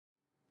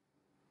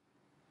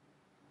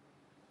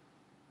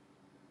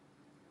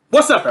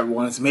What's up,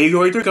 everyone? It's me,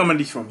 Yoshi, coming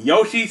to you from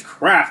Yoshi's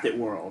Crafted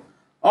World.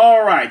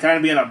 Alright, time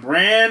to be in a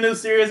brand new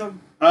series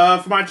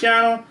for my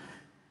channel.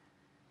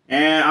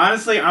 And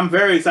honestly, I'm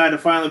very excited to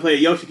finally play a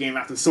Yoshi game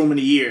after so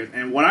many years.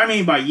 And what I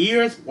mean by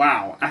years,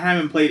 wow, I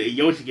haven't played a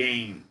Yoshi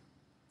game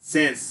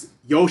since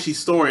Yoshi's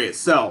Story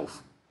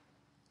itself.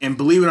 And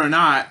believe it or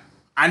not,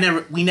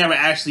 we never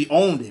actually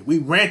owned it. We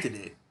rented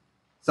it.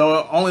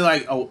 So only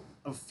like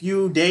a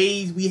few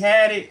days we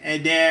had it,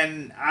 and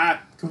then I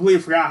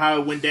completely forgot how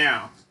it went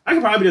down. I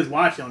could probably just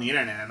watch it on the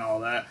internet and all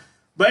that.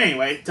 But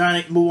anyway,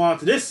 time to move on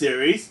to this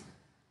series.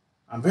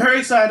 I'm very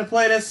excited to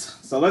play this,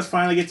 so let's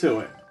finally get to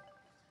it.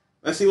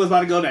 Let's see what's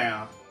about to go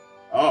down.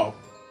 Oh.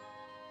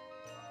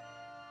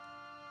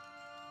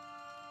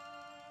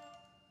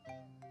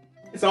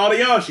 It's all the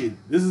Yoshi.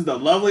 This is the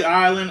lovely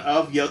island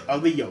of the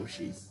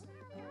Yoshis.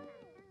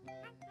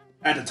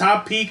 At the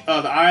top peak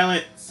of the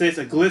island sits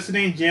a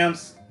glistening gem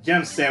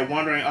set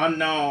wandering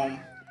unknown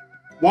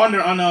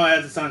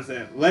as the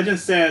sunset. Legend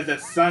says that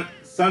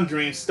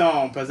Sundream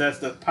Stone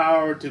possessed the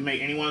power to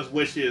make anyone's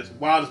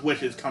wildest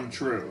wishes come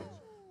true.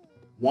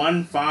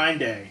 One fine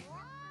day.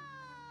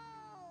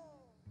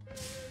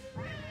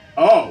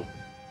 Oh.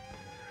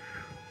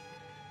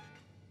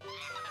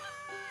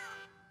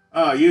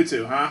 Oh, you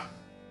two, huh?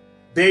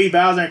 Baby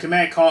Bowser and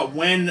Kamek caught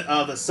wind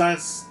of the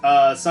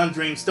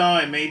Sundream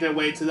Stone and made their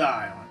way to the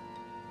island.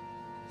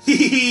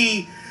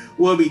 Hee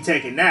we'll be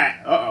taking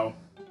that. Uh-oh.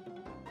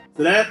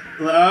 So that,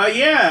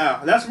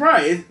 yeah, that's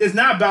right. It's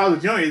not Bowser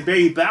Jr., it's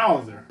Baby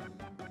Bowser.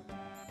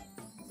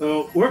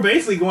 So we're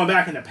basically going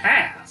back in the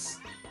past.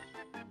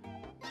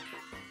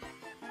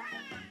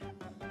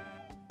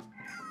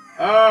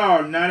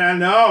 Oh,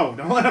 no.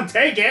 Don't let him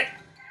take it.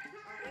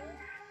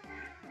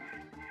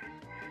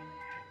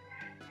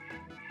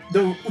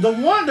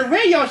 The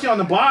red Yoshi on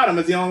the bottom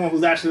is the only one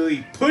who's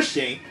actually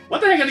pushing.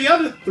 What the heck are the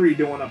other three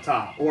doing up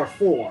top? Or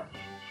four?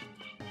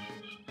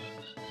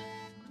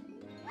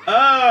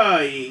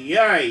 Oh,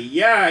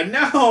 yeah,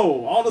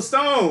 no! All the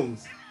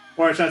stones!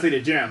 Or should I say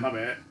the gem, my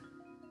bad.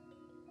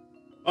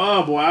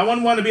 Oh boy, I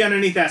wouldn't want to be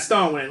underneath that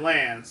stone when it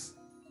lands.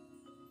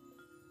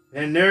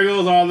 And there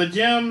goes all the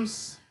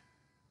gems.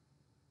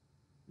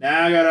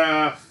 Now I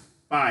gotta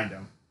find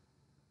them.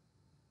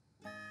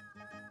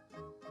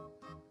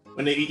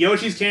 When the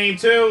Yoshis came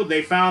to,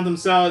 they found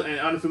themselves in an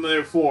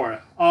unfamiliar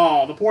forest.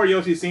 Oh, the poor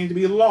Yoshis seem to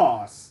be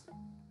lost.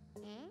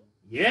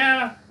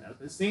 Yeah,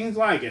 it seems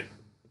like it.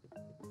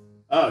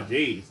 Oh,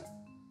 jeez.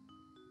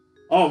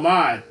 Oh,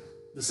 my.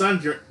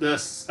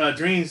 The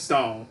Dream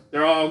Stone.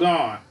 They're all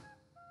gone.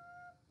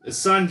 The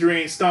Sun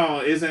Dream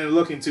Stone isn't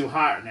looking too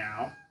hot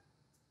now.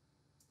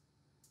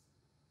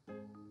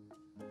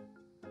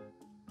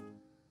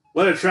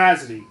 What a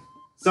tragedy.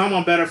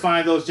 Someone better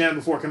find those gems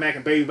before Kamek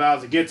and Baby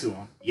Bowser get to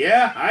them.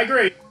 Yeah, I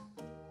agree.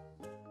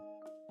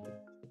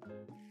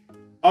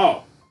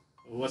 Oh.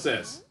 What's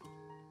this?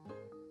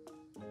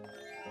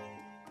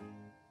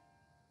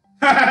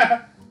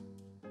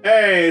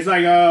 Hey, it's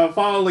like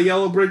follow the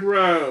yellow brick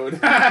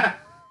road.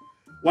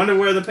 Wonder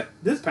where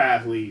this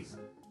path leads.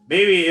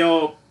 Maybe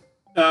it'll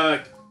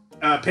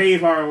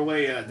pave our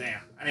way. Damn,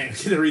 I didn't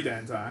get to read that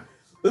in time.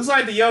 Looks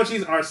like the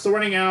Yoshis are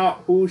sorting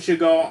out who should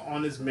go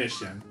on this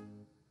mission.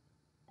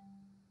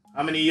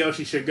 How many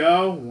Yoshi should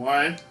go?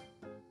 One.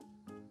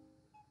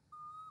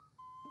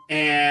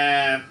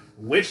 And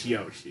which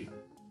Yoshi?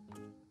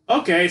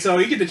 Okay, so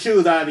you get to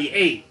choose out of the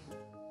 8.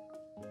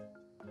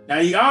 Now,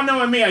 y'all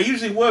know me, I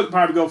usually would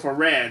probably go for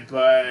red,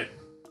 but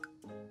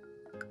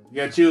you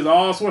gotta choose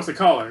all sorts of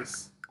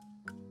colors.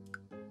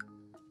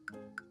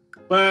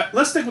 But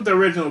let's stick with the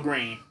original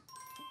green.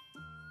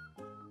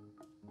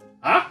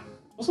 Huh?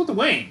 What's with the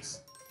wings?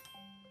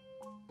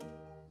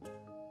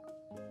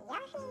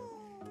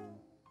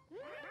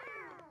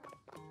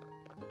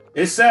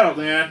 It's settled,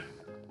 man.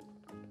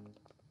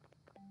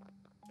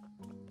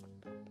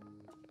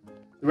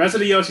 The rest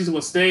of the Yoshis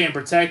will stay and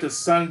protect the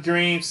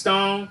Sundream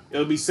Stone.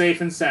 It'll be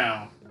safe and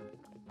sound.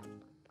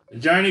 The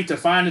journey to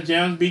find the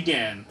gems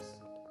begins.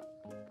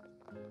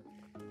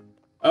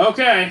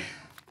 Okay.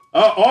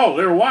 Oh,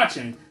 they were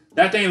watching.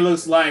 That thing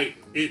looks like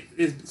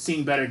it's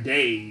seen better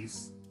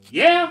days.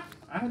 Yeah,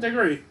 I have to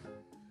agree.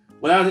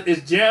 Without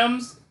its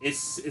gems, it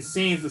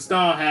seems the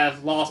stone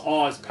has lost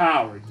all its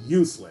power.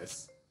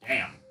 Useless.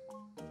 Damn.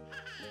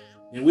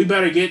 And we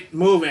better get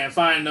moving and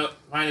find the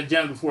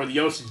gems before the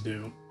Yoshis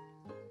do.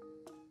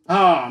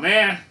 Oh,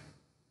 man.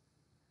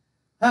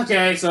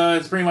 Okay, so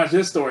it's pretty much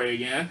this story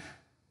again.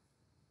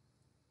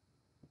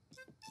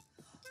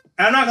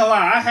 I'm not gonna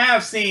lie, I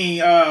have seen,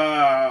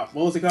 what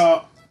was it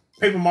called?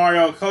 Paper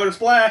Mario Color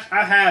Splash?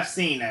 I have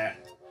seen that.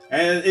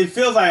 And it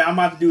feels like I'm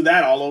about to do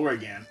that all over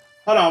again.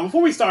 Hold on,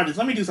 before we start this,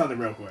 let me do something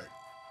real quick.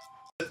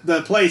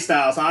 The play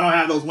style, so I don't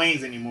have those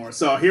wings anymore.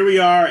 So here we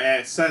are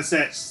at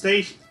Sunset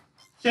Station.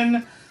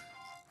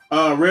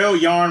 Rail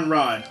Yarn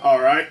Run.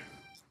 Alright.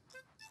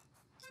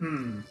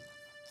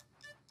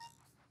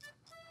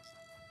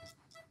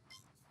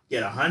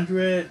 Get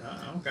 100.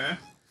 Okay.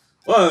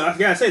 Well, I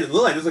gotta say, this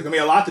looks like there's gonna be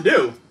a lot to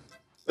do.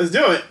 Let's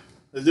do it.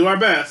 Let's do our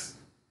best.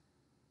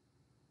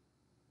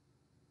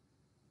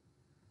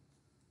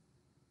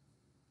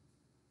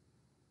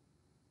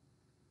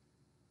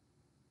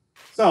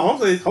 So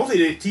hopefully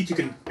they teach you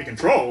the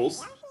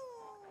controls.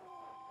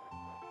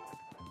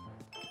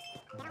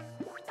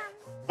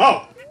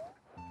 Oh!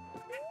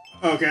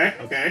 Okay,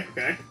 okay,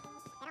 okay.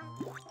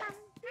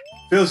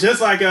 Feels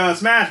just like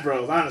Smash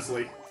Bros,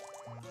 honestly.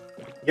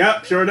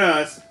 Yep, sure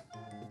does.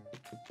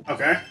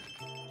 Okay.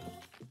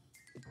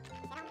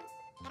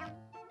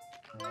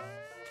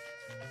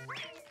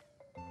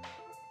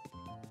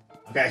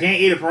 Okay, I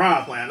can't eat a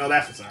piranha plant. No,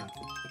 that's for certain.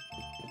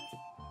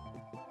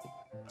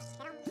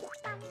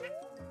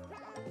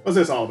 What's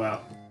this all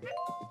about?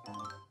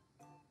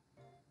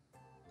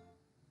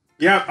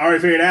 Yep, I already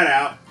figured that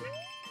out.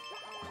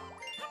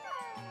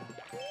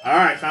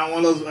 Alright, found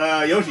one of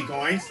those Yoshi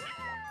coins.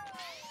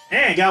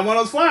 And got one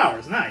of those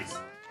flowers. Nice.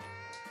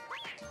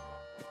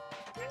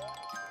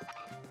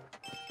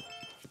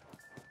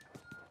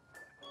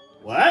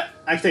 What?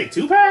 I can take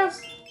 2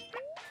 paths?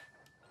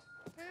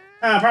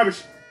 Probably.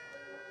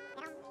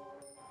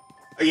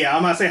 Yeah,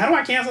 I'm gonna say, how do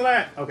I cancel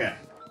that? Okay.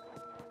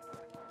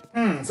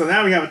 So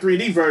now we have a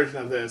 3D version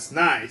of this.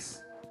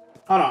 Nice.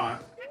 Hold on.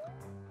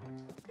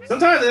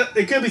 Sometimes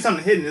it could be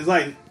something hidden. It's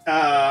like,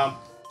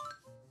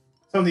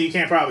 something you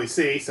can't probably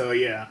see, so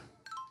yeah.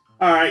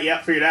 Alright,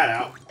 yep, figure that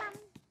out.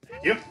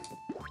 Thank you.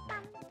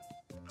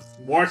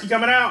 More keep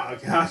coming out?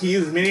 Okay, I'll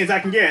use as many as I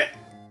can get.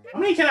 How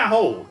many can I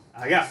hold?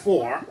 I got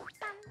 4.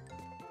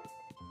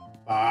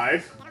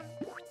 5.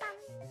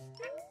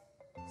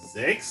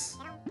 6.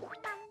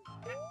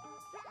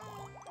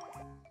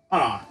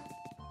 Hold on.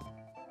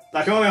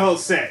 I can only hold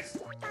 6.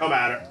 No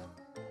matter.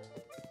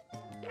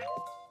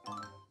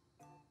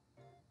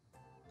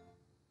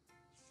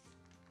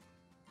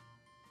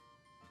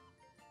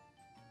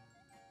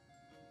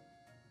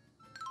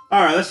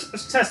 Alright,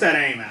 let's test that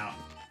aim out.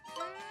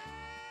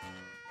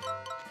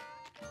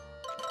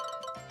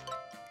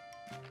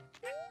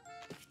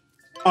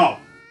 Oh.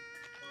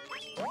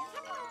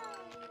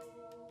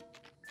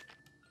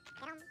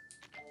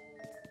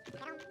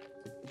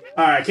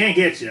 Alright, can't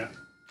get you.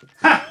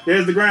 Ha!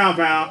 There's the ground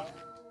pound.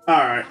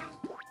 Alright.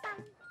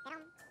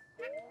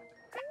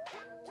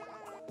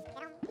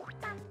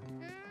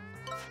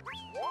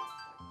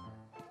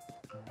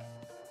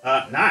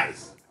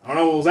 Nice. I don't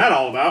know what was that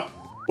all about.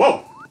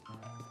 Whoa!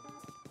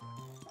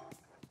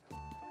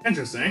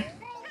 Interesting.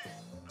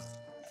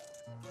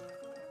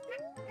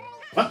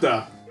 What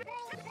the?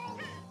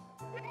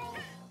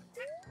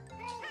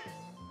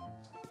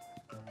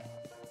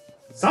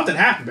 Something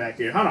happened back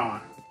here. Hold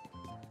on.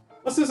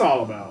 What's this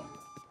all about?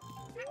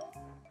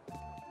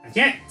 I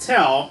can't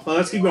tell, but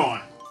let's keep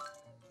going.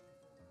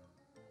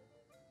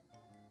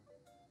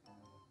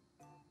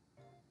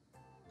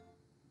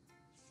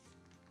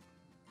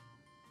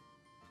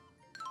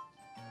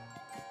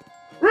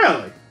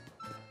 Really?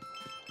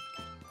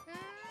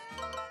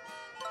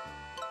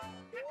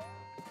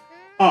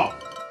 Oh.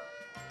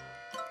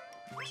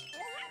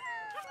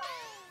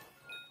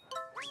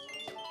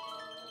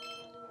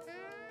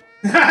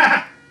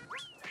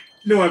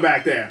 Doing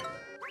back there.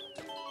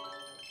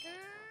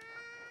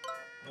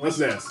 What's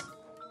this?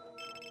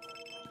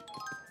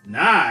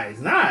 Nice,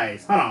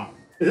 nice. Hold on.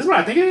 Is this what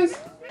I think it is?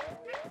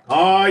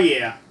 Oh,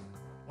 yeah.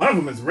 One of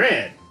them is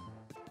red.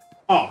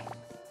 Oh.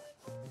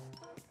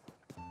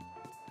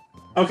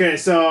 Okay,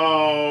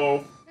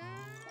 so...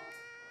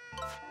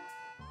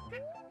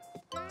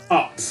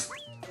 Oh.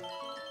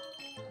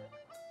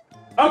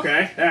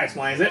 Okay, that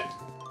explains it.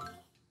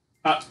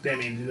 Oh, didn't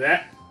mean to do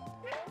that.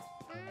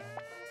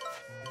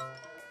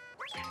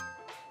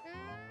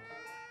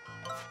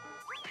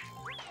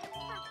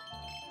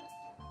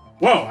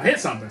 Whoa, I hit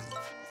something.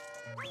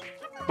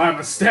 By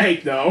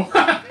mistake, though.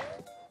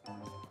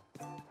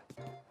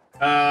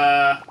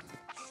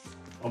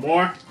 One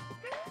more.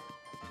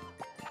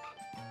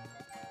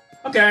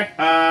 Okay,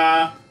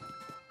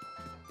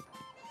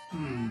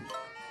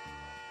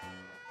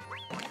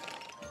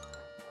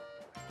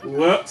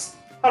 Whoops.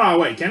 Hold on,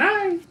 wait, can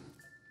I?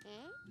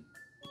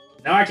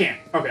 No, I can't.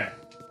 Okay.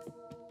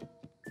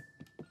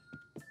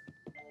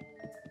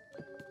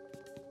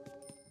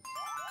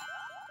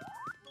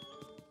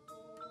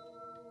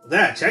 Was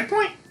that a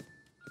checkpoint?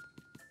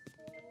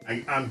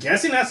 I'm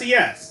guessing that's a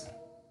yes.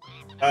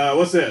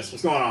 What's this?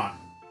 What's going on?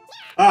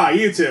 Ah,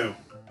 you two.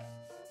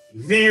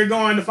 You think you're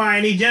going to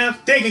find any gems?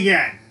 Think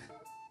again.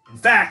 In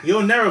fact,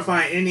 you'll never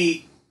find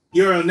any...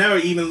 You'll never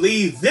even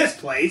leave this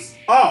place.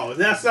 Oh, is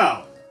that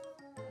so?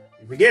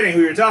 You're forgetting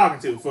who you're talking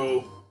to,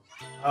 fool.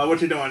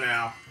 What you doing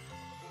now?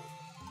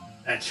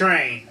 That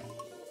train.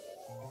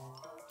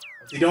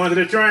 What's he doing to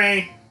the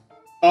train?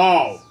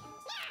 Oh.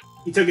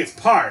 He took its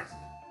parts.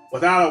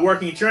 Without a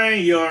working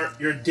train, you're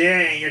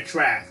dead in your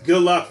tracks.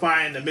 Good luck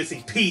finding the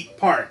missing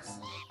parts.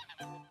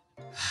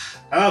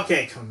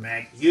 Okay,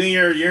 Kamek.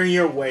 You're in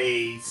your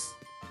ways.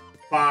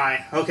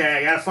 Fine. Okay,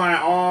 I gotta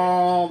find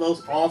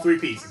all 3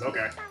 pieces.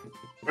 Okay.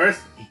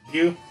 First,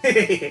 you.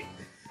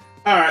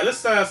 Alright, let's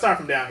start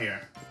from down here.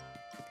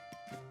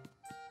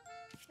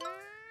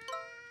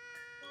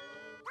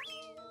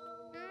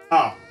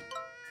 Oh.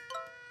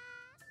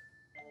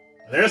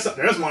 There's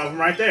one of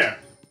them right there.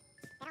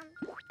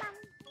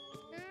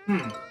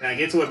 Can I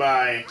get to it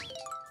by...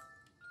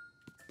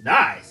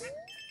 Nice.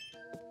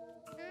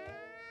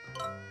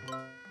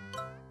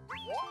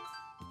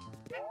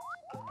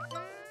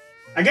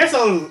 I guess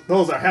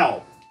those are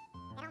health.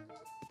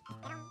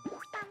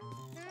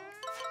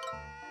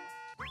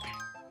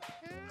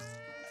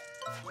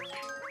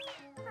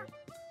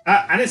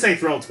 I didn't say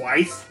throw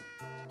twice.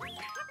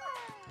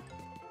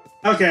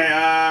 Okay,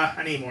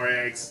 I need more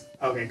eggs.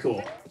 Okay,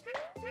 cool.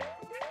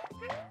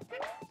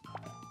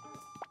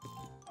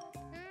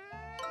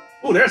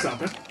 Oh, there's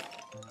something.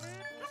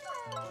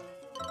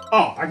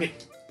 Oh, I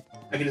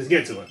can just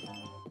get to it.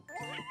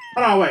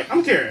 Hold on, wait.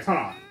 I'm curious. Hold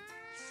on.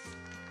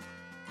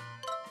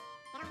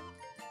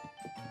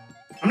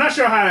 I'm not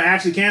sure how to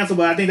actually cancel,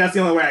 but I think that's the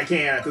only way I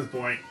can at this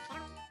point.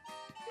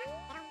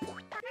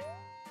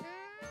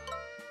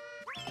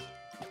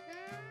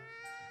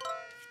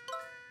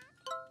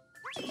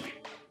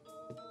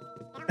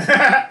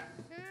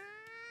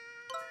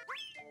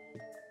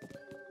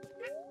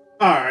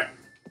 Alright.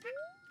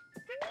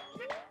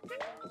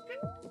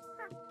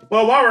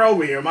 Well, while we're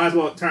over here, might as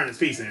well turn this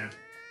piece in.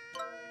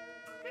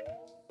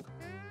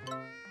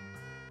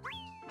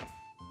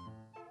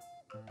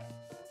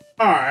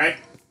 Alright.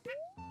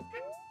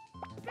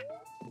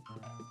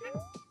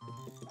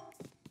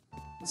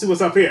 Let's see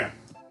what's up here.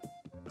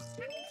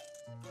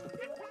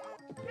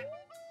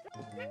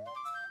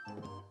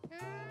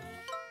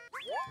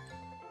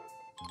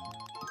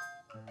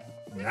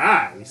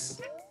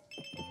 Nice.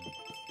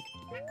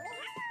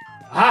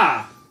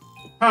 Ah.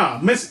 Huh.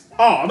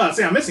 Oh, I'm about to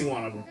say I'm missing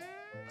one of them.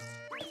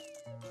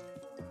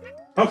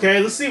 Okay,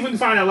 let's see if we can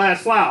find that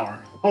last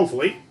flower.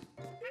 Hopefully.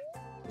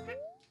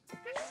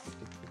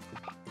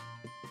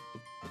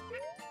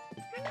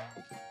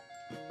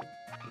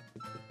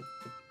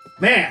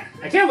 Man,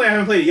 I can't believe I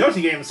haven't played a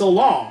Yoshi game in so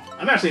long.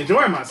 I'm actually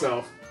enjoying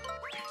myself.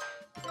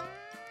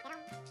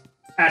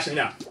 Actually,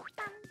 no.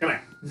 Come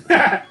here.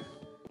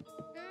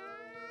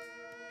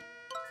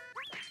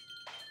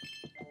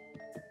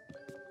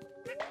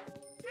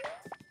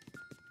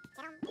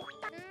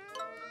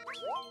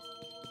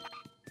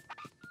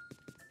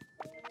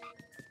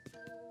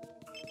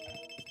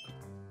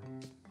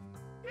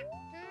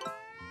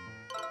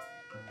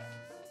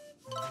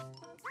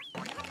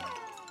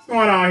 What's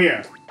going on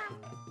here?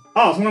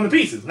 Oh, it's one of the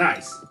pieces.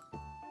 Nice.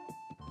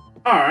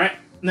 Alright.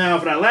 Now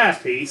for that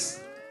last piece.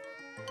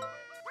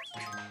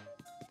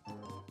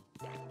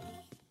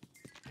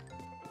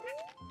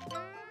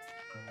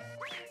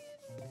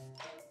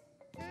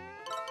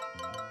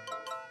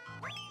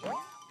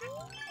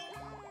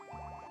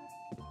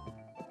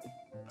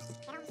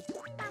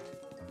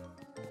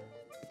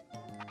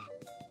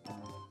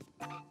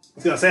 I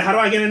was gonna say, how do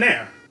I get in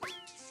there?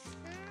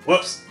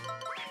 Whoops.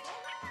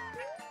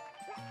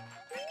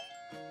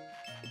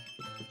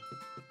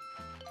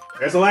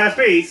 There's the last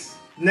piece.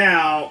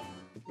 Now,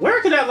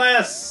 where could that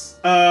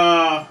last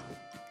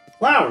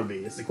flower be?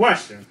 It's the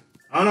question.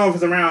 I don't know if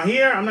it's around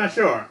here. I'm not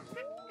sure.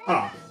 Hold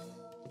on.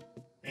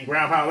 Ain't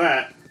ground pound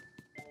that.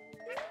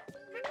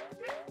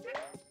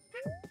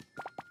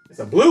 It's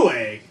a blue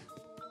egg.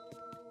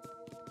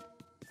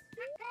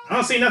 I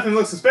don't see nothing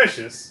look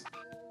suspicious.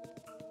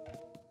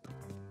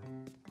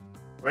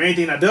 Or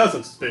anything that does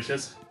look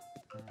suspicious.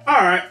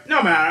 Alright,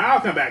 no matter.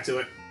 I'll come back to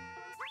it.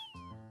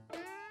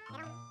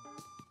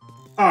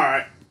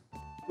 Alright.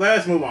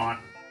 Let's move on.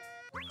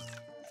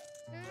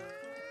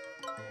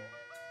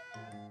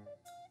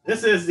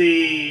 This is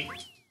the...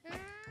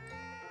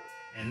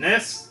 And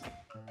this...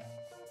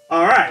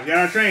 Alright, we got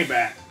our train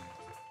back.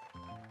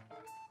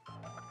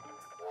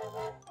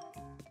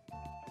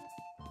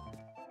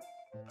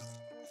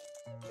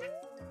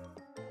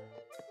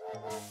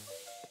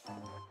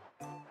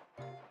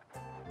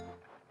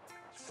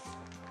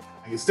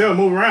 I can still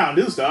move around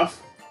and do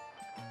stuff.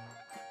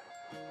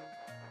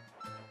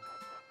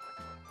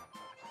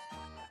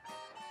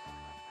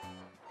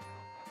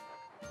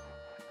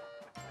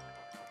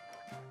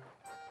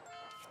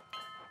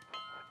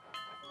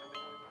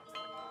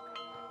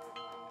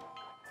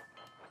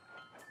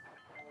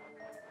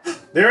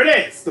 There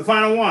it is, the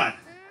final one.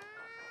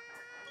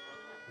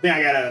 I think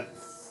I gotta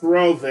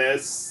throw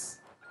this.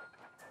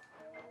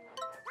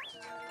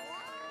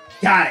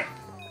 Got it.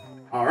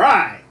 All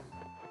right.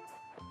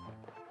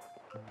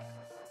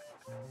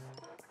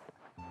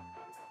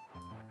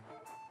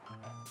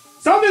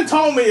 Something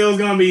told me it was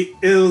gonna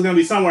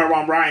be somewhere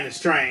while I'm riding this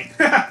train.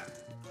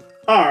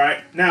 All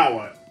right, now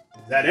what?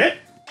 Is that it?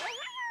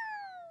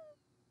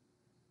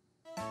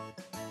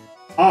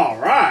 All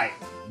right,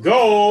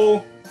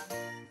 goal.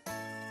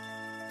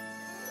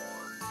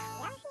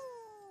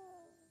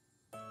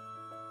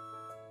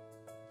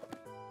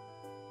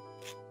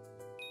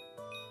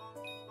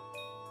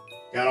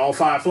 Got all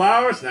 5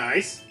 flowers,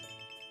 nice.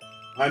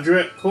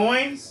 100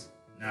 coins,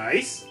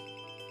 nice.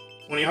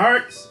 20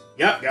 hearts,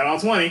 yep, got all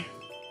 20.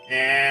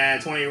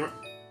 And 20.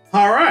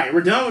 All right,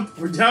 we're done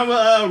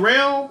with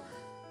Rail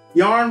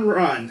Yarn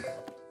Run.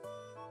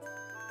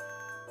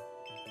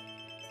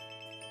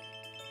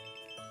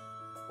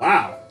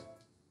 Wow,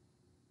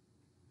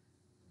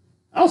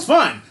 that was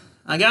fun.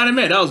 I gotta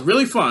admit, that was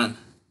really fun.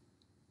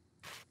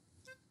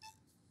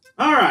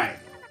 All right,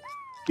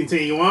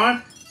 Continue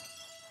on.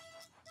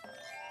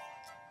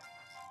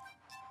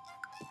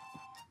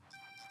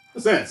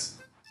 What's this?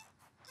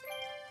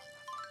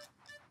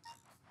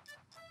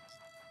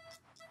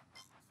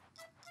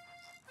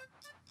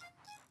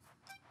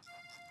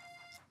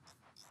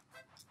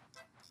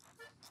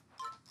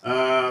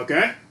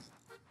 Okay.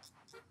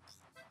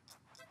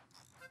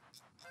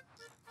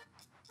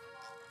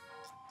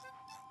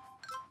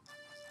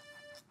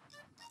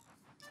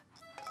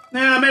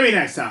 Nah, maybe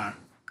next time.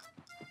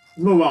 Let's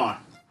move on.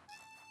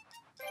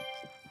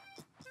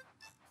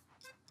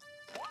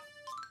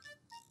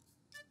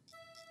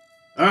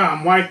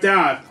 I'm wiped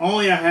out. If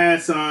only I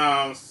had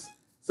some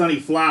sunny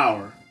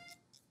flower.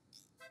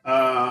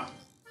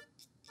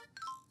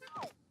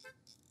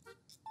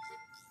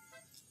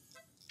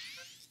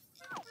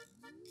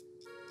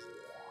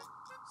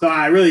 So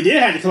I really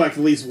did have to collect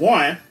at least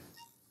one.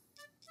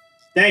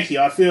 Thank you,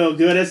 I feel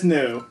good as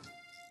new.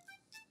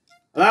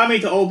 Allow me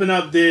to open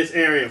up this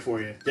area for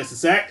you. Just a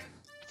sec.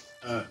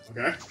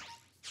 Okay.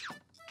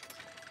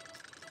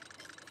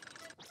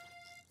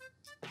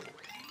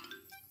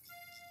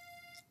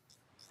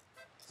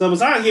 So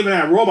besides giving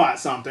that robot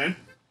something,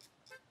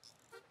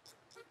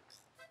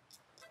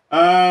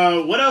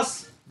 what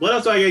else? What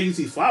else do I gotta use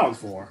these flowers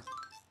for?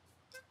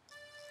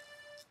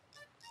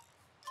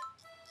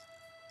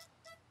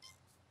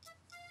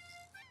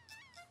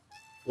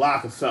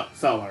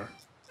 Rockefeller.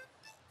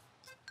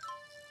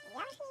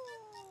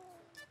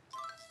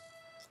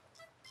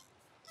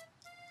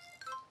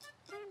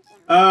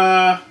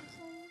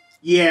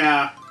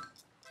 Yeah.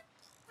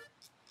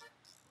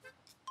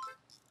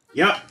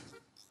 Yep.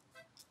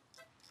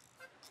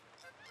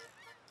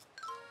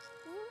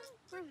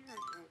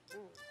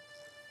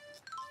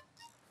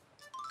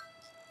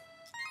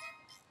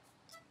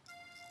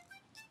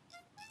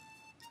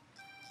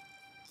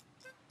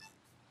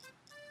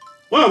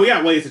 Well, we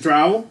got ways to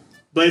travel,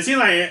 but it seems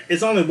like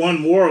it's only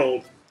one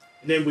world,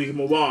 and then we can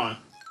move on.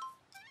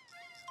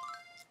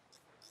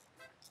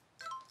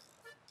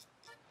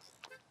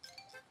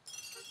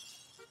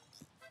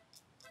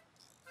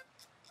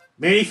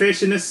 Many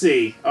fish in the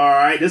sea.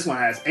 Alright, this one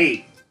has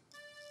 8.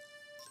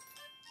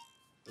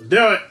 Let's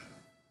do it.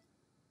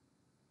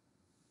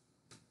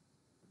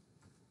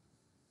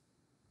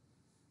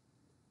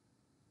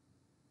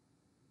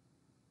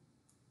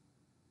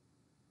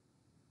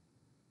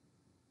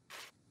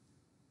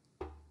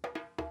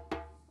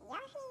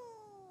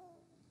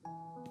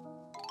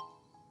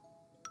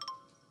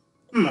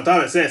 I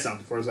thought it said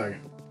something for a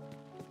second.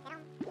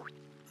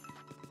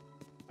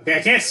 Okay,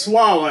 I can't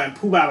swallow and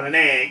poop out an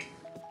egg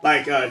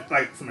like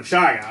from a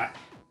Shy Guy.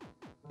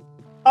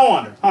 I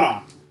wonder. Hold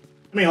on.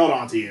 Let me hold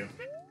on to you.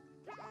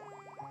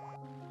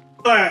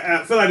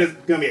 I feel like there's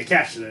gonna be a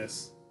catch to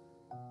this.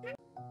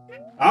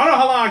 I don't know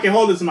how long I can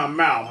hold this in my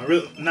mouth.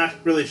 I'm not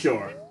really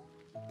sure.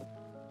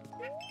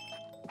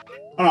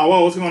 Hold on.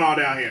 Whoa, what's going on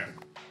down here?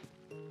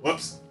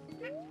 Whoops.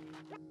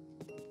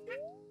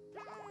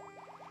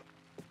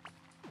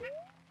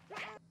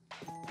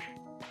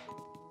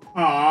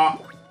 Aww.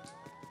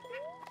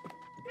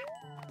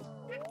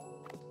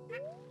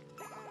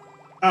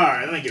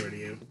 Alright, let me get rid of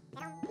you.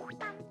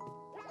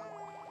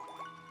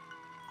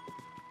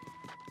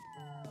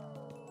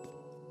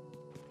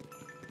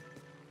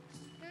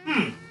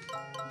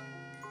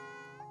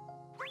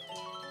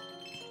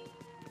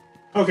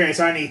 Okay,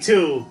 so I need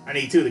two. I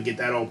need 2 to get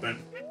that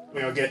open.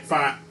 We're gonna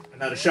find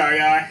another Shy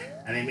Guy.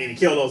 I didn't mean to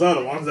kill those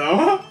other ones,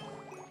 though.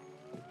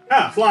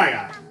 Ah, Fly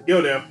Guy.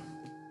 You'll do.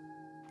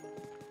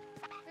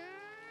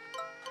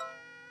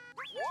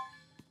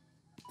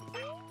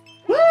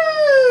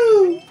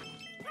 Woo!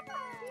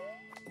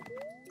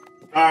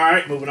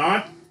 Alright, moving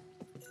on.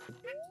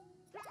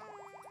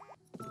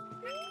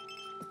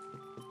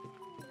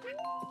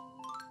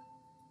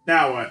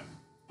 Now what?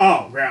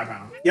 Oh, grab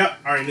pound. Yep,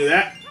 already knew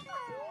that.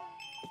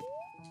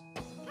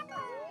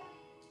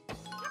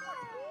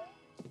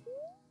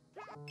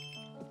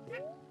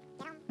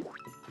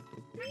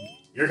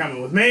 You're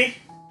coming with me.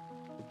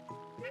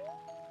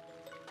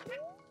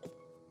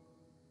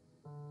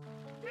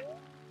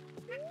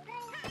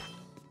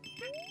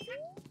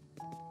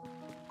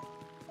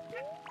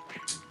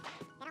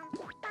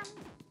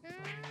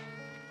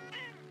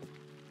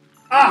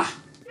 Ah!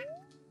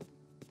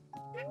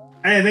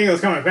 I didn't think it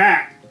was coming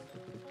back.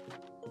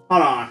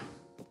 Hold on.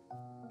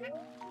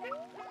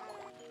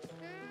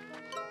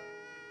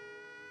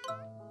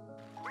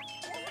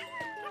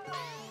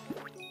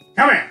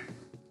 Come here!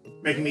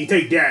 Making me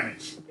take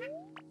damage.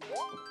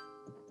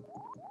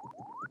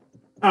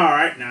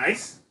 Alright,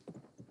 nice.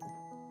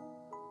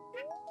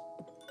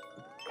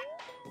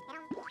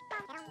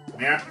 Come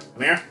here,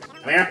 come here,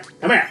 come here,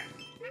 come here!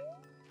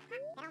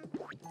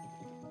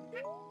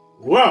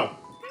 Whoa!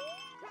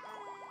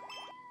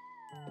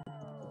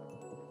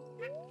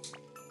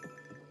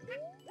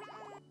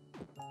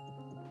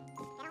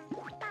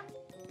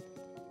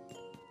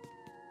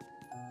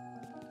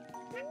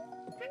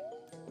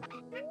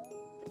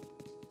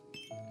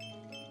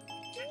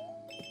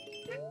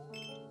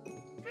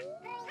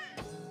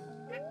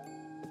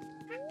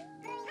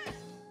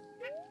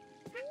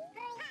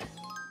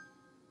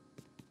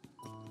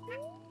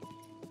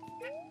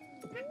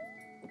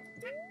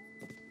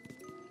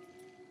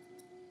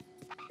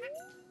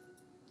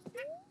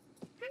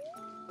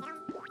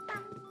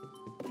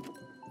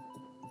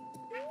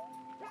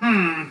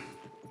 I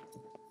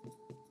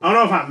don't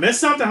know if I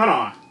missed something. Hold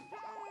on.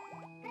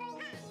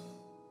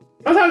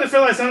 Sometimes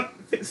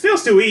it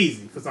feels too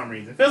easy for some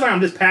reason. It feels like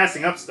I'm just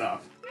passing up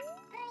stuff.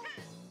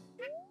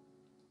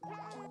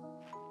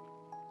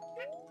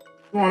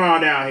 What's going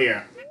on down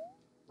here?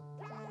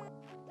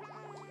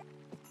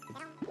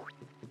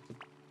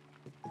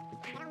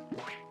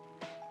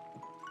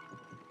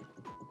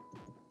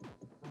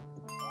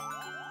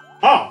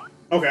 Oh,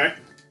 okay.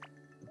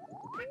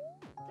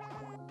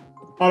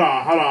 Hold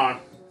on, hold on. I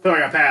feel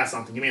like I passed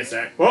something. Give me a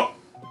sec. Whoa.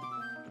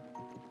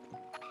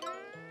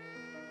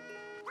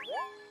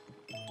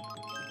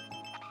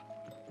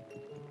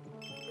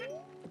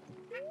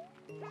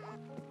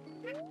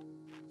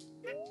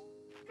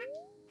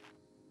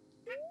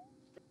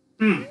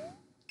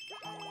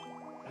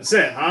 That's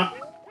it, huh?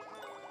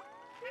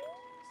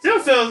 Still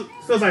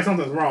feels like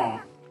something's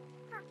wrong.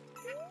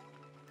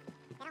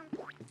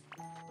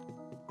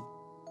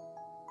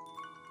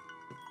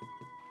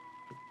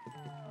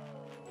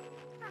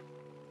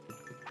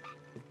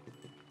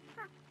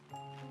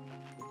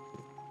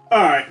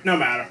 Alright, no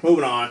matter.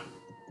 Moving on.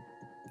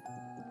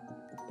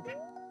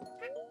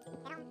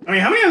 I mean,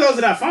 how many of those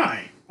did I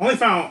find? Only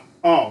found...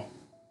 Oh.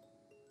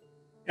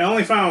 I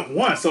only found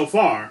one so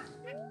far.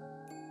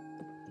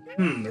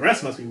 The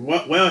rest must be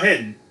well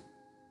hidden.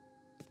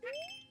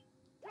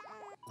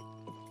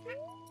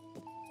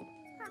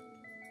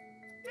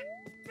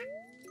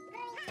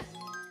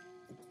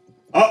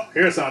 Oh,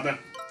 here's something.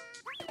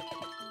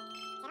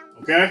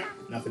 Okay,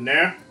 nothing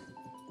there.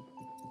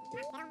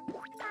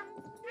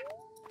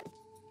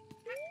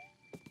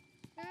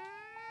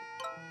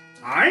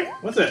 Alright,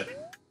 what's it?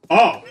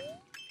 Oh.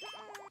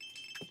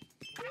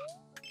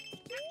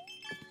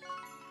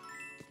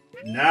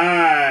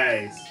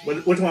 Nice.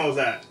 Which one was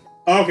that?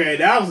 Okay,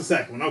 that was the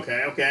second one.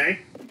 Okay, okay.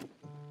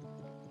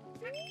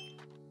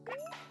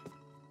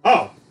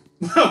 Oh.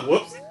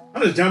 Whoops.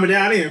 I'm just jumping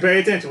down. I didn't even pay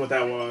attention what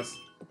that was.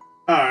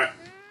 Alright.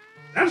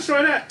 Did I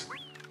destroy that?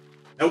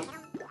 Nope.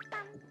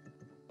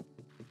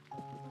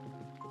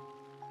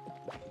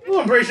 Well,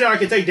 I'm pretty sure I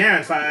can take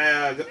damage if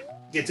I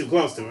get too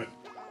close to it.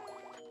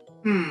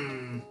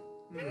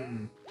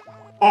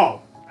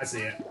 Oh, I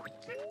see it.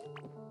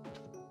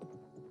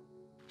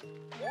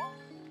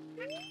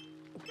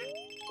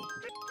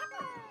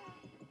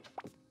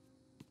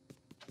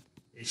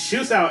 It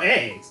shoots out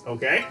eggs,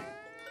 okay.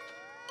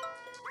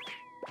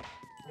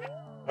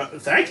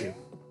 Thank you.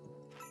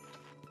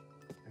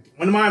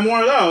 Wouldn't mind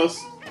more of those.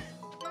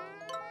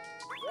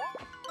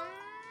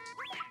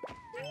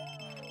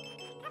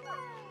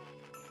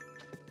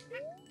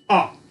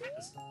 Oh.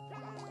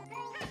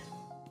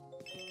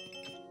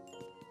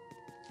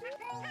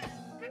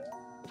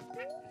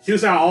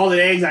 Shoots out all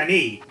the eggs I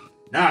need.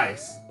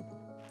 Nice.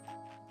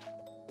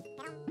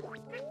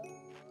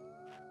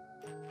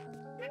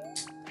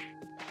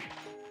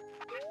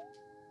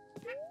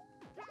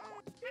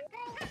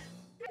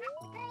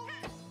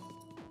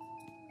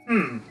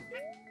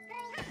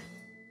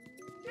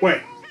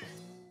 Wait.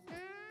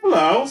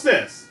 Hello, what's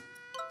this?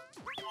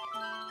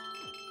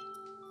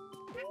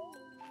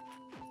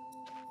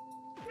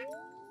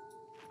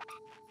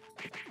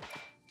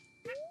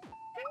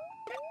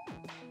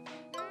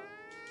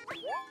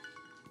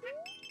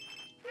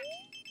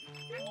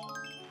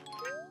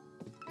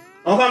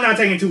 I hope I'm not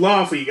taking too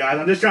long for you guys.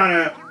 I'm just trying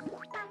to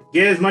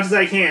get as much as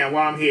I can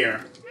while I'm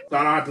here. So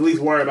I don't have to at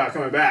least worry about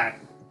coming back.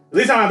 At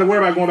least I don't have to worry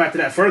about going back to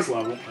that first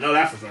level. I know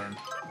that for certain.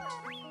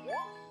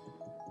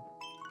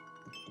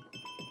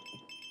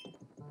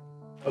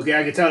 Okay,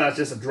 I can tell that's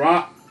just a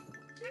drop.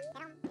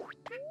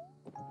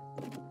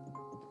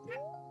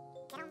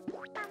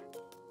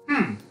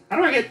 How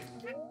do I get...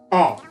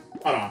 Oh,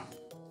 hold on.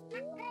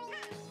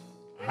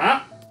 Uh-huh.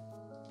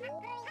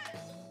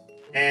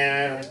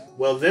 And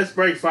will this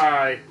break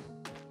 5?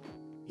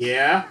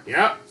 Yeah,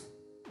 yep.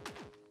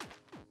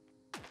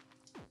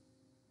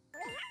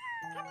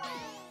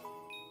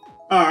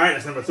 Alright,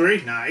 that's number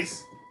 3.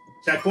 Nice.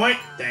 Checkpoint.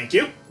 Thank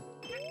you.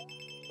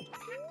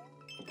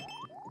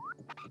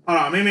 Hold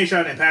on, let me make sure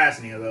I didn't pass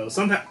any of those.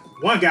 Sometimes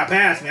one got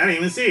past me, I didn't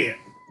even see it.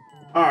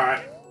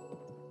 Alright.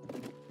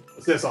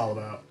 What's this all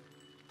about?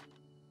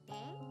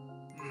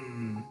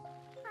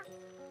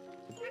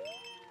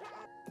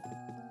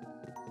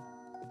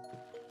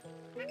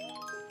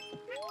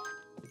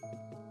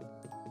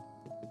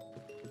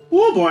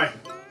 Oh boy.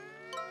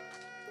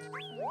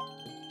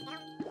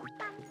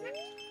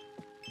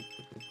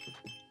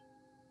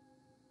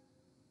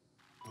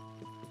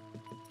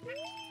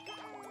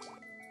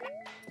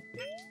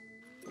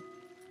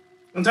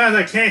 Sometimes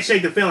I can't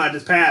shake the feeling I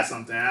just passed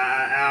something.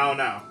 I don't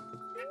know.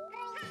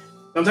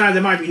 Sometimes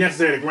it might be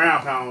necessary to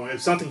ground pound.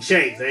 If something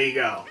shakes, there you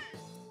go.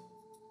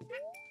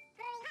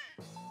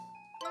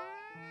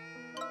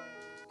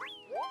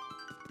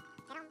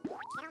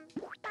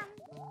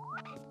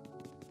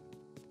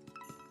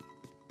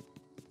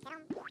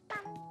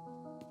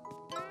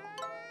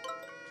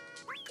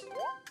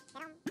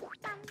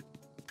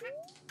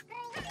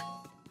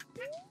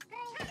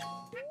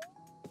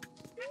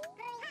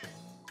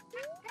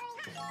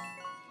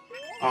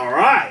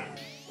 Alright.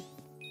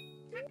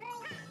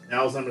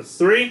 That was number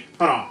 3.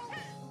 Hold on.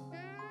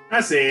 I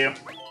see you.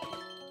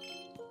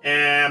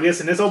 And I'm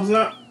guessing this opens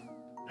up?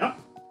 Yep.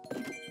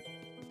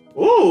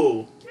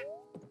 Ooh!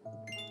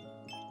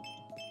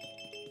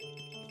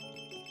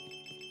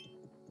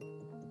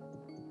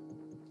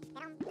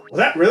 Was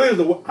that really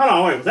the... Hold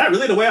on, wait. Was that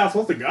really the way I was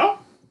supposed to go?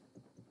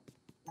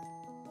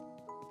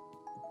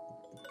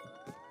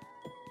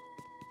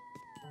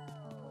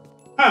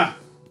 Huh.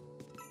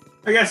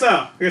 I guess so.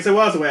 I guess it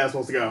was the way I was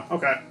supposed to go.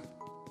 Okay.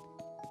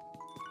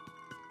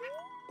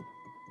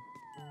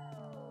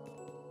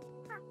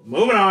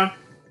 Moving on.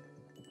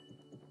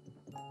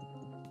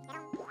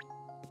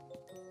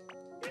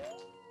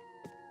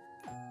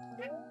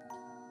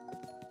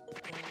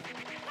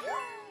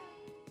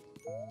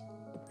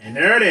 And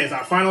there it is,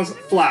 our final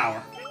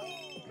flower.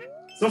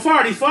 So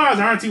far, these flowers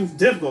aren't too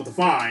difficult to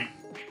find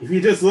if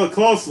you just look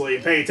closely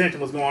and pay attention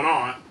to what's going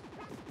on.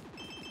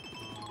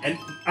 And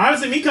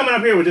honestly, me coming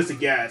up here was just a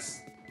guess.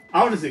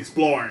 I was just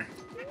exploring.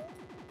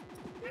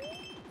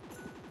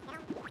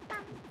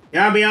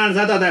 Yeah, I'll be honest,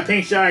 I thought that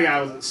pink shy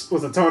guy was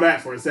a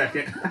Toadette for a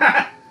second.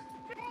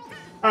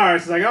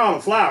 Alright, so I got all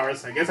the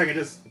flowers. I guess I can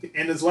just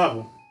end this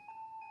level.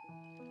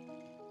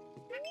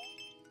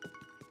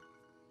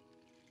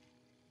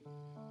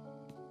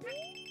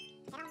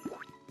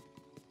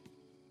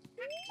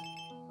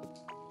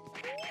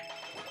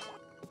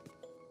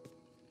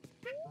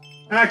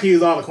 I can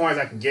use all the coins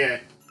I can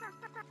get.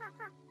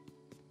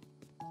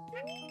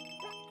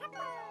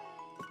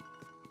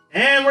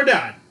 And we're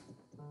done.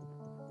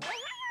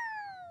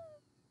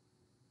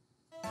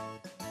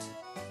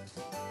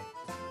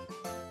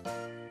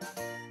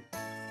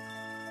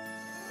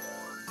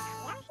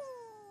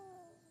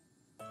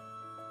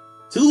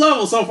 Two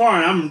levels so far,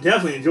 and I'm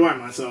definitely enjoying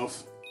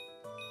myself.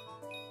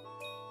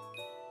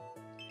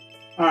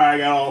 Alright, I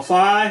got all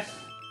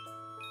 5.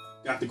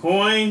 Got the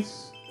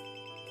coins.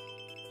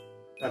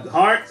 Got the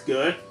hearts,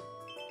 good.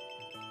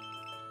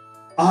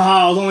 Oh,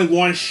 I was only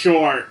 1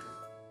 short.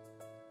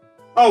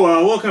 Oh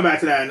well, we'll come back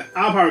to that.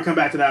 I'll probably come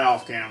back to that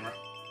off camera.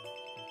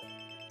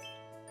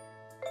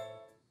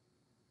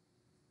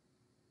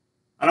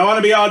 I don't want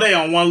to be all day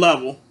on one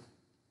level.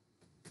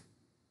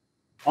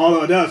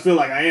 Although it does feel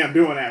like I am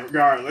doing that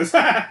regardless.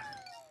 And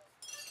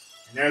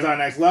there's our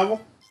next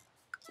level.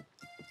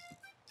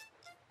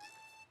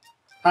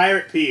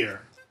 Pirate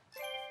Pier.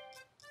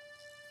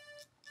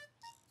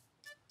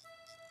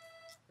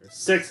 There's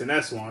 6 in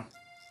this one.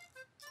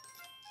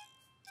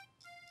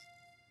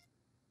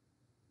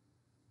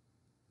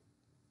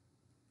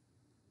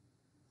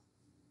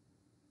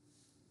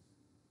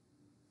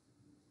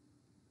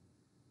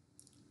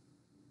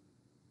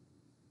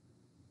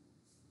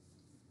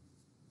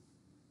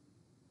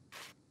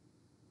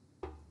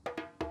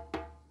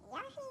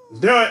 Let's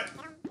do it!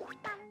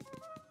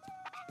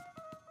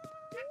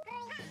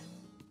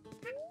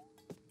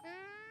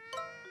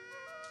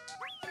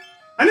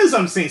 I knew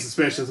something seemed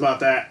suspicious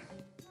about that.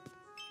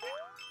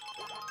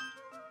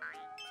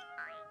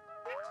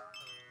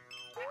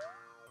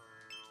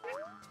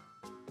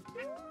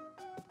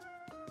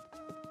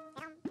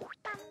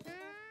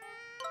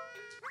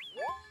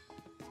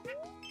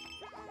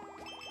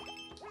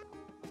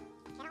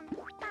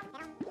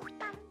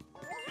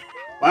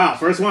 Wow,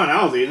 first one,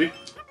 that was easy.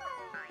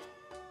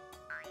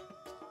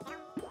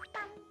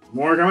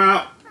 More come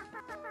out.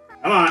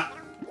 Come on.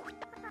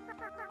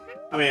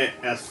 I mean,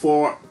 that's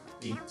 4.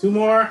 Need 2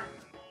 more.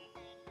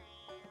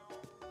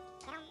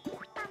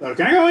 So,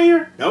 can I go in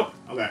here? Nope.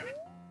 Okay.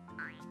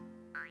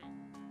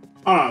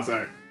 Hold on a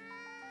sec.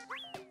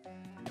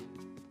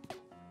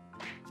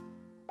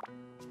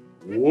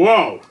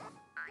 Whoa.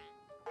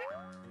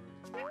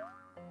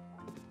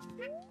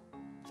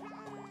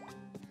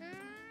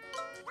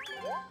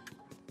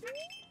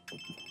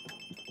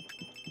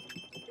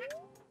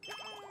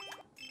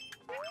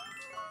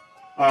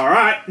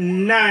 Alright,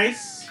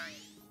 nice.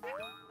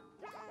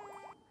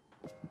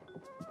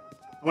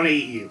 I want to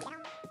eat you.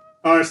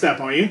 Or step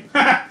on you.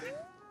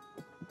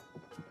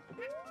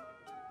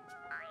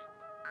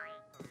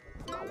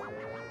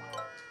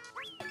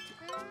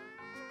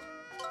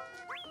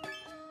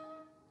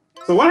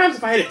 So what happens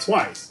if I hit it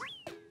twice?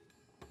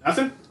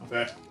 Nothing?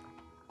 Okay.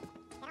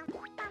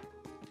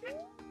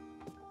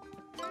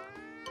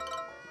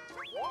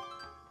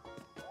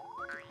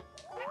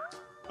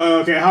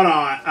 Okay, hold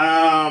on.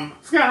 I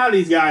forgot how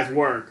these guys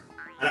work.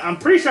 I'm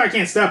pretty sure I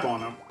can't step on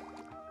them.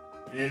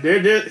 And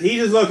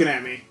he's just looking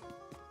at me.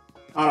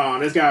 Hold on,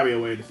 there's gotta be a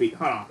way to defeat.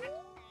 Hold on.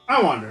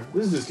 I wonder.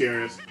 This is just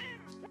curious.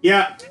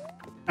 Yep.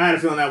 I had a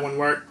feeling that wouldn't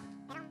work.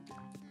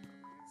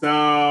 So,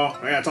 I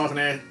gotta toss an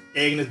egg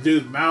in this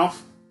dude's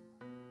mouth.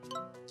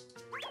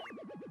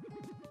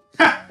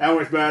 Ha! That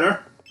works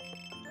better.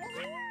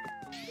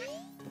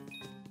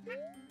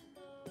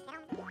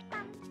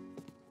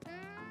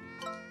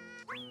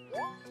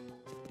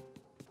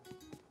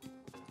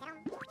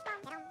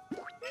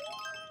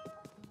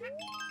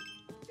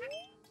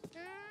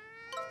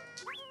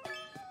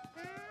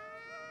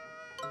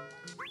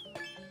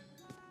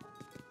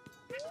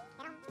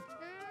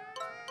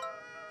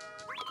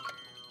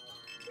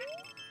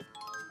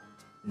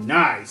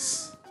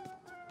 Nice.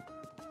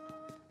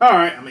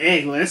 Alright, I'm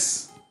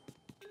eggless.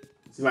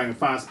 Let's see if I can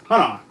find some.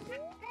 Hold on.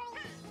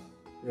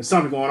 There's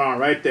something going on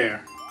right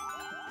there.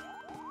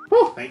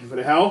 Whew, thank you for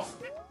the health.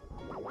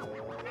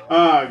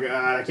 Oh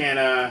god, I can't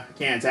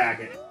attack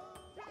it.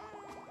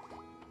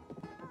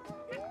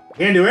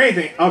 Can't do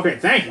anything. Okay,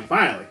 thank you,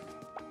 finally.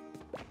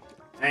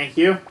 Thank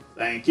you,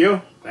 thank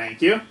you,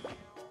 thank you.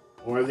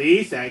 More of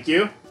these, thank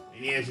you.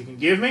 Any as you can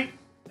give me,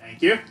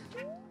 thank you.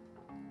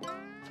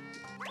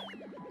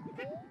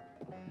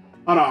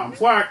 Hold on,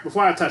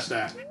 before I touch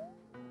that.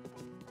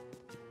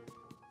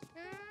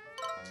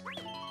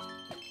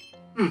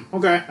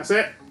 Okay, that's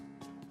it.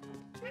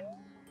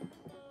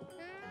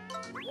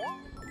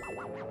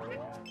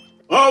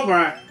 Oh,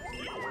 Brian.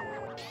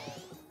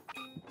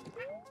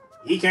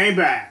 He came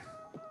back.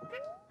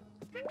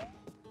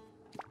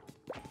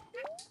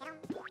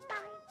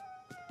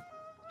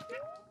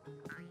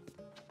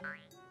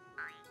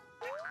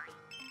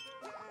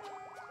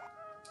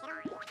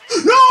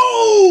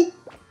 No!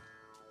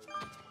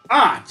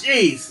 Ah,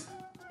 jeez.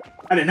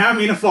 I did not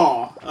mean to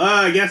fall.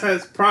 I guess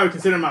that's probably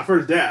considered my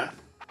first death.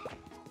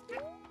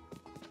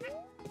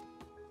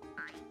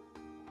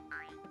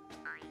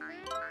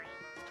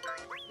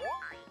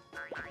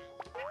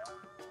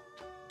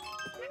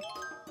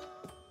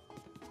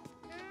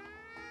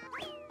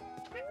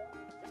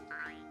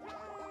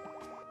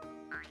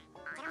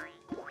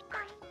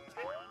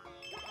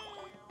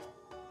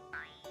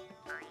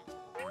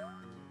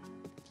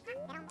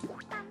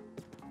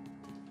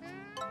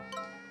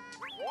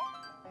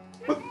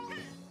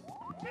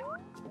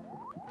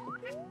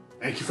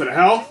 Thank you for the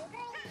health.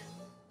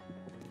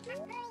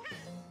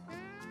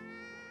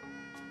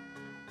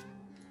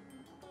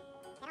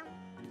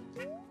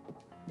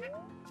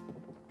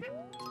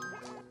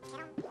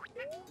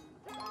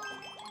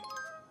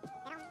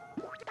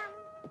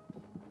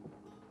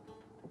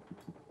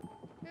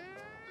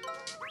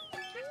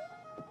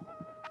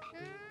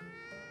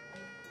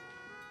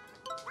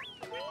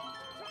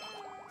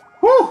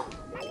 Whew!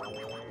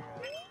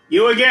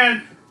 You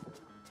again.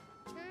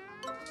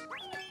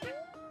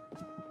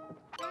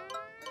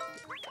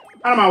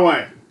 Out of my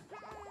way.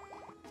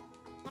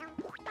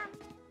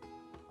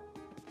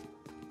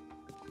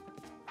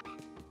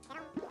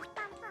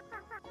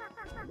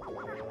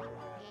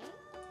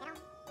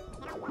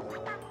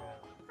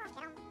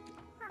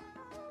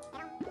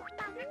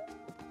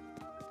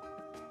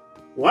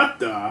 What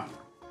the?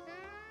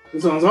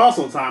 This one's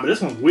also time, but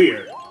this one's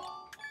weird.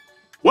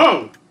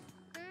 Whoa!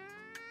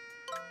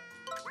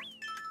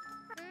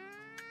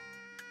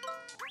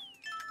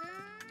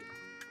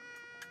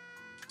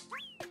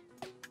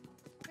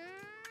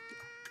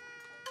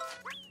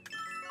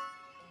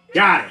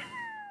 Got it.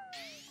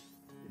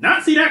 Did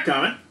not see that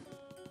coming.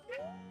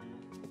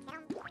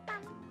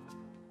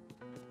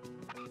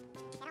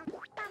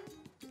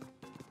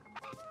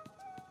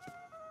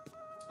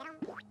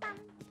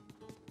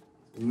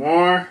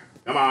 More.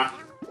 Come on.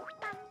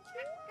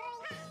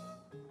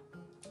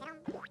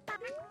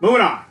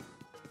 Moving on.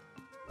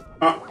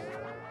 Oh.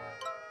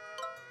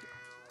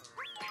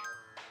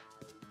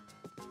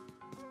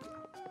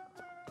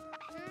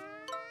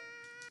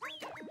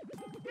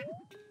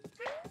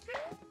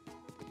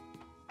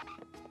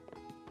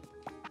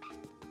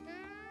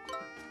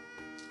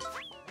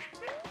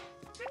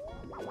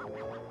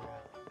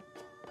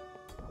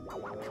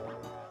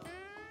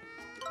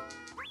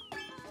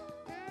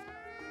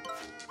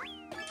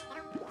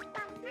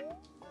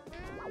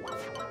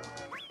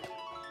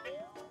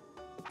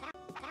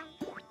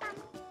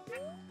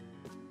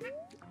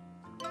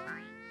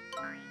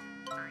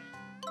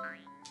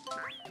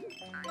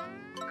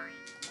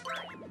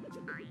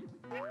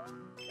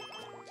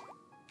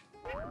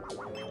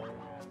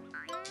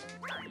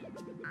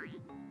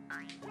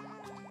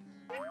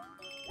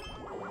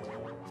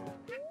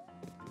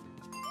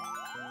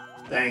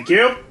 Thank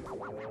you.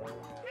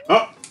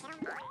 Oh.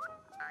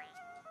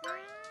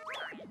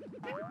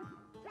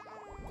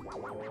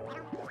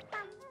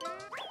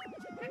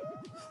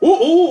 Ooh,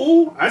 ooh,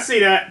 ooh. I see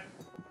that.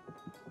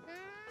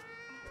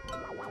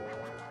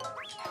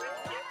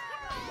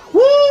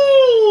 Woo!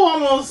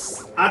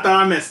 Almost. I thought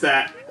I missed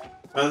that.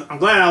 I'm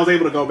glad I was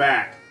able to go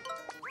back.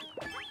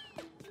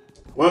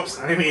 Whoops,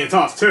 I didn't mean to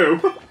toss two.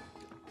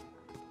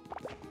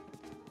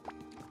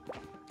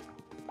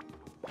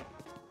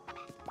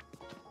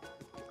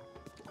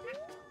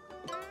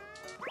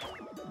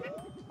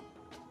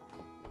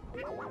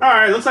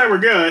 Alright, looks like we're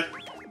good.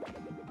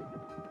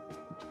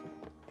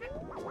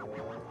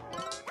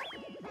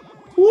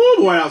 Woo,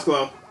 boy, that was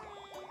close.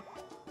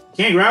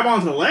 Can't grab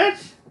onto the ledge?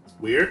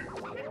 Weird.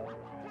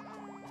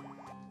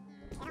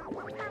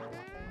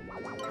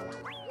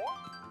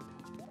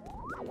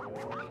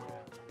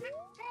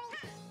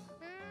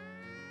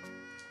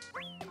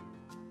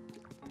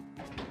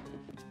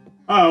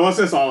 Oh, what's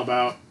this all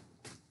about?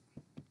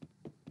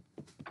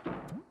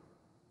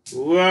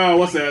 Whoa,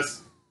 what's this?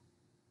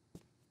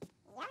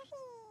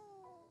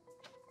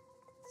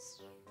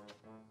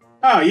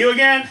 Oh, you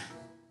again?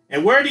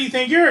 And where do you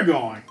think you're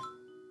going?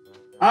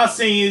 I'll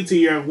send you to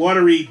your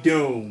watery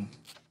doom.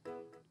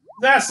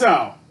 That's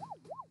so.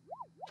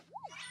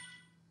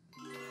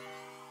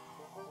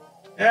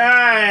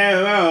 Hey,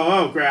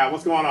 oh crap,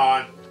 what's going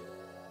on?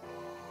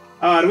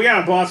 Do we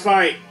got a boss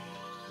fight?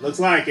 Looks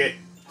like it.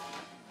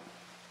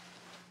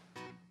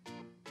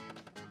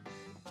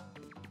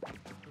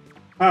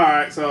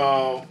 Alright,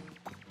 so...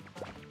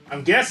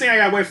 I'm guessing I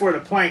gotta wait for the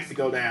planks to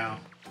go down.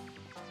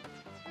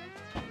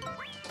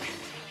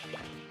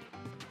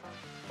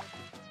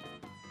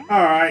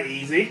 Alright,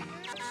 easy.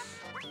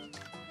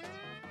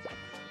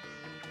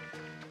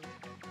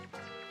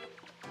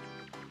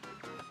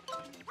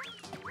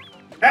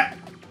 Ah!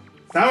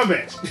 Son of a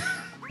bitch.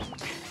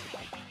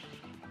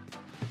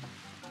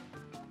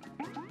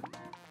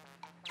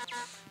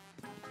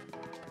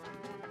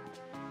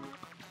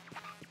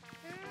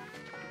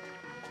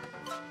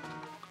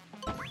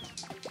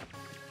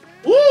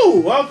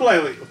 Woo! Well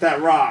played with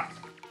that rock.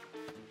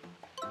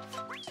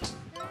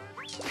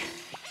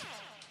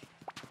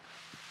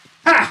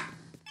 Ha!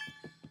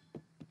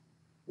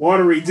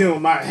 Watery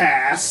doom my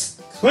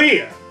ass.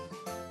 Clear!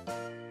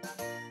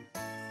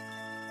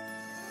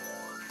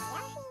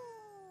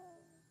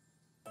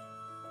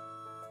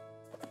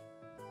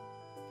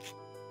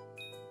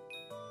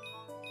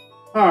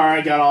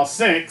 Alright, got all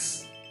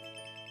 6.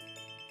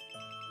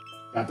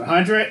 Got the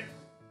 100.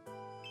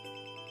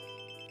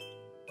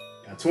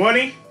 Got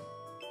 20.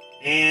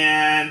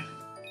 And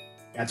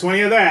got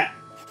 20 of that.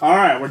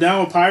 Alright, we're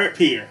done with Pirate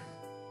Pier.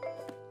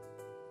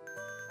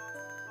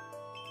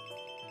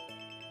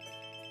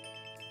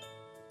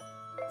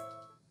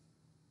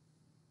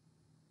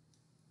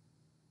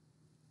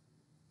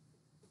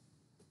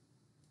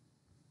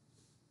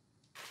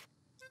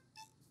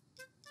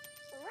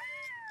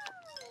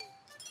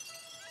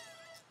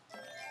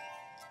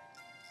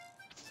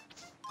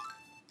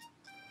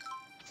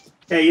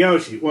 Hey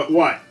Yoshi, what?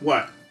 Like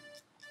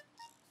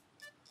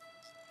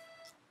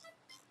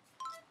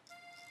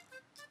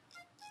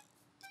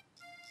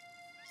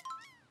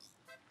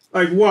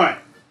what?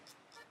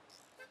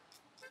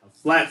 A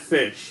flat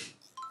fish.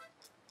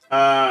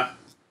 I'm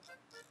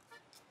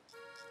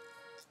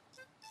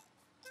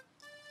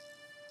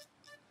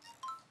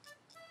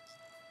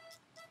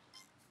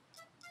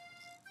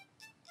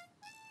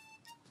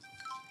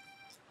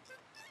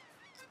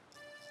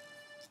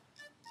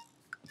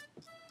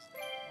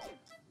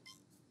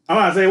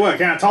gonna say what?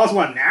 Can I toss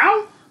one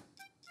now?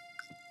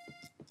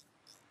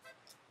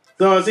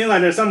 So it seems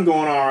like there's something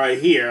going on right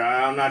here.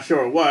 I'm not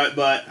sure what,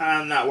 but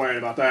I'm not worried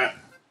about that.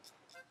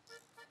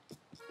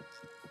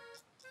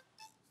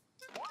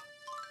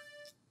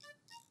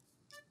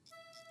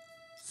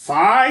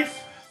 Five?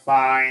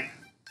 Fine.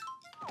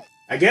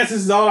 I guess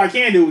this is all I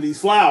can do with these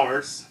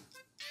flowers.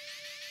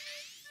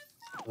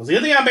 What's the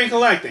other thing I've been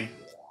collecting?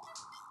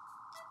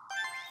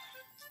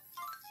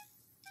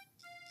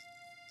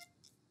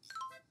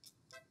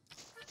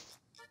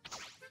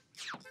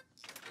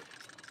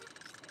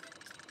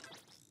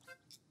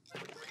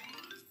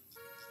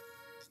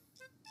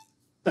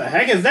 The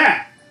heck is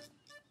that?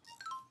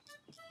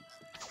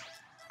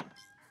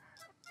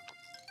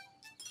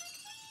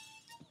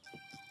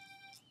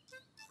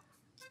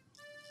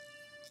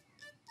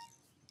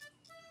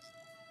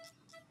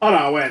 Hold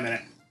on, wait a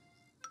minute.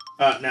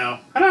 No.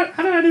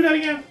 How did I do that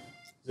again?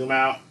 Zoom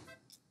out.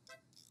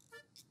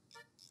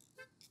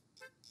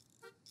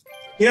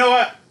 You know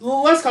what?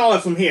 Let's call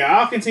it from here.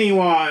 I'll continue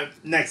on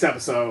next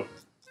episode.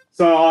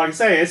 So all I can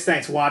say is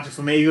thanks for watching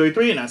from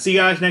A3, and I'll see you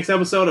guys next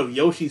episode of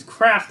Yoshi's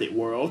Crafted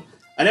World.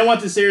 I don't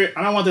want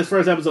this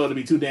first episode to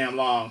be too damn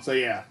long. So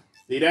yeah.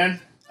 See you then.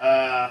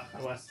 How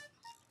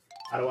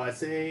do I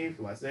save?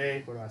 Where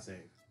do I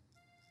save?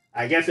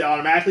 I guess it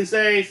automatically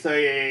saves. So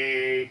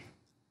yeah.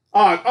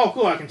 Oh,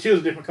 cool. I can choose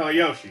a different color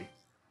Yoshi.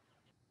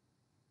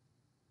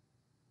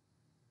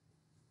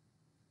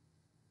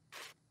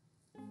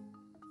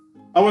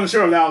 I wasn't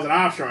sure if that was an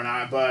option or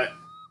not, but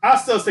I'll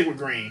still stick with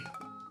green.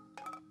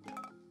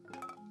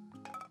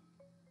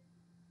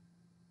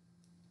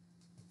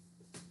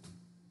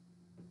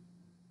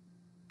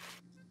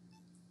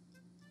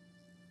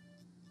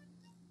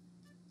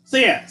 So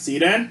yeah, see you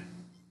then.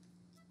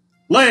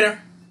 Later.